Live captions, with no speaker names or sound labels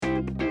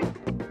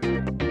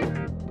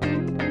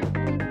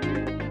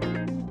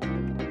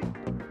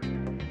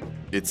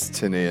It's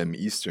 10 a.m.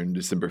 Eastern,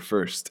 December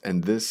 1st,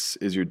 and this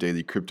is your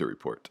daily crypto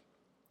report.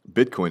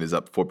 Bitcoin is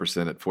up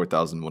 4% at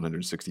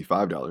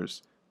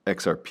 $4,165,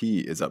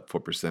 XRP is up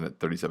 4% at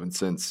 37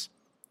 cents,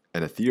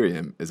 and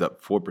Ethereum is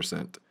up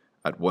 4%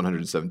 at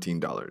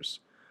 $117.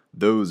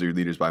 Those are your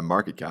leaders by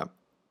market cap.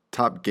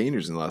 Top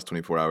gainers in the last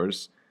 24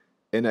 hours,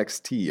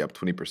 NXT up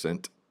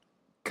 20%,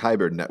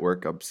 Kyber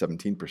Network up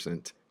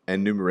 17%,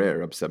 and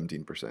Numeraire up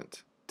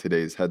 17%.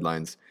 Today's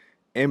headlines: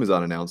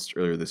 Amazon announced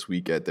earlier this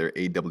week at their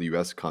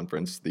AWS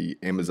conference the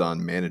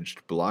Amazon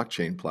Managed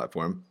Blockchain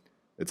Platform.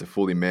 It's a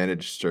fully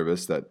managed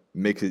service that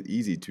makes it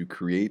easy to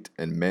create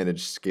and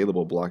manage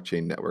scalable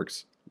blockchain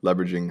networks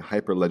leveraging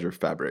Hyperledger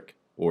Fabric,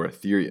 or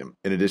Ethereum.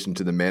 In addition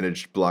to the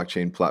managed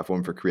blockchain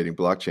platform for creating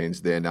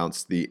blockchains, they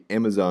announced the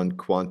Amazon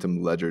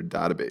Quantum Ledger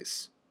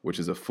Database, which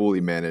is a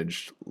fully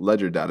managed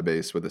ledger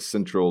database with a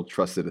central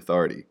trusted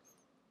authority,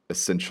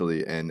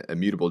 essentially an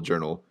immutable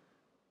journal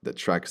that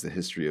tracks the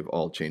history of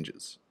all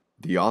changes.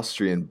 The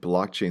Austrian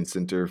Blockchain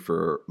Center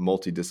for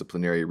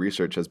Multidisciplinary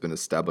Research has been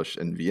established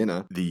in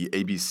Vienna. The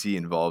ABC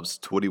involves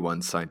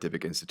 21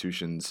 scientific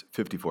institutions,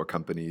 54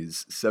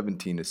 companies,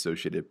 17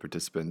 associated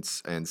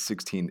participants, and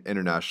 16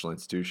 international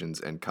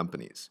institutions and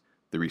companies.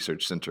 The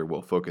research center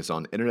will focus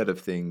on Internet of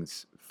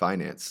Things,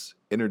 finance,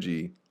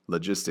 energy,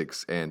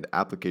 logistics, and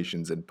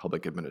applications in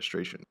public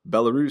administration.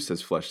 Belarus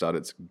has fleshed out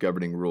its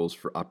governing rules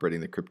for operating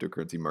the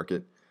cryptocurrency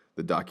market.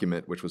 The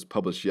document, which was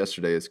published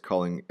yesterday, is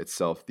calling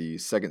itself the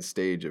second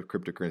stage of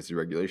cryptocurrency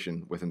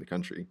regulation within the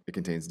country. It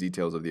contains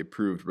details of the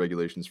approved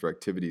regulations for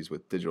activities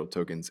with digital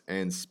tokens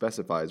and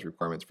specifies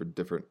requirements for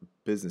different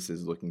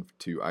businesses looking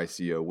to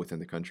ICO within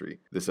the country.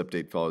 This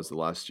update follows the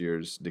last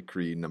year's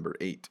Decree Number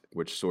 8,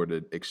 which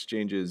sorted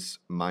exchanges,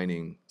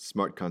 mining,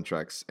 smart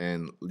contracts,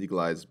 and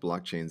legalized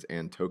blockchains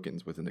and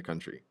tokens within the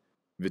country.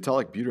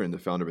 Vitalik Buterin, the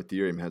founder of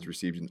Ethereum, has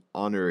received an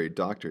honorary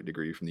doctorate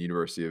degree from the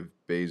University of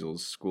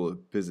Basel's School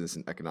of Business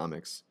and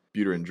Economics.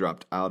 Buterin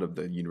dropped out of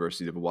the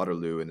University of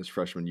Waterloo in his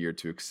freshman year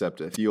to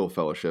accept a Thiel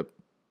Fellowship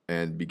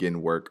and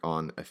begin work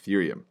on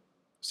Ethereum.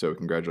 So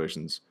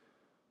congratulations,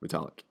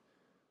 Vitalik.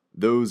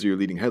 Those are your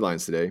leading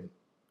headlines today.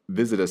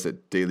 Visit us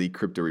at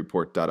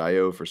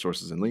dailycryptoreport.io for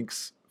sources and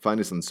links.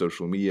 Find us on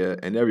social media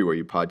and everywhere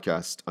you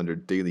podcast under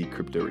Daily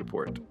Crypto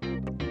Report.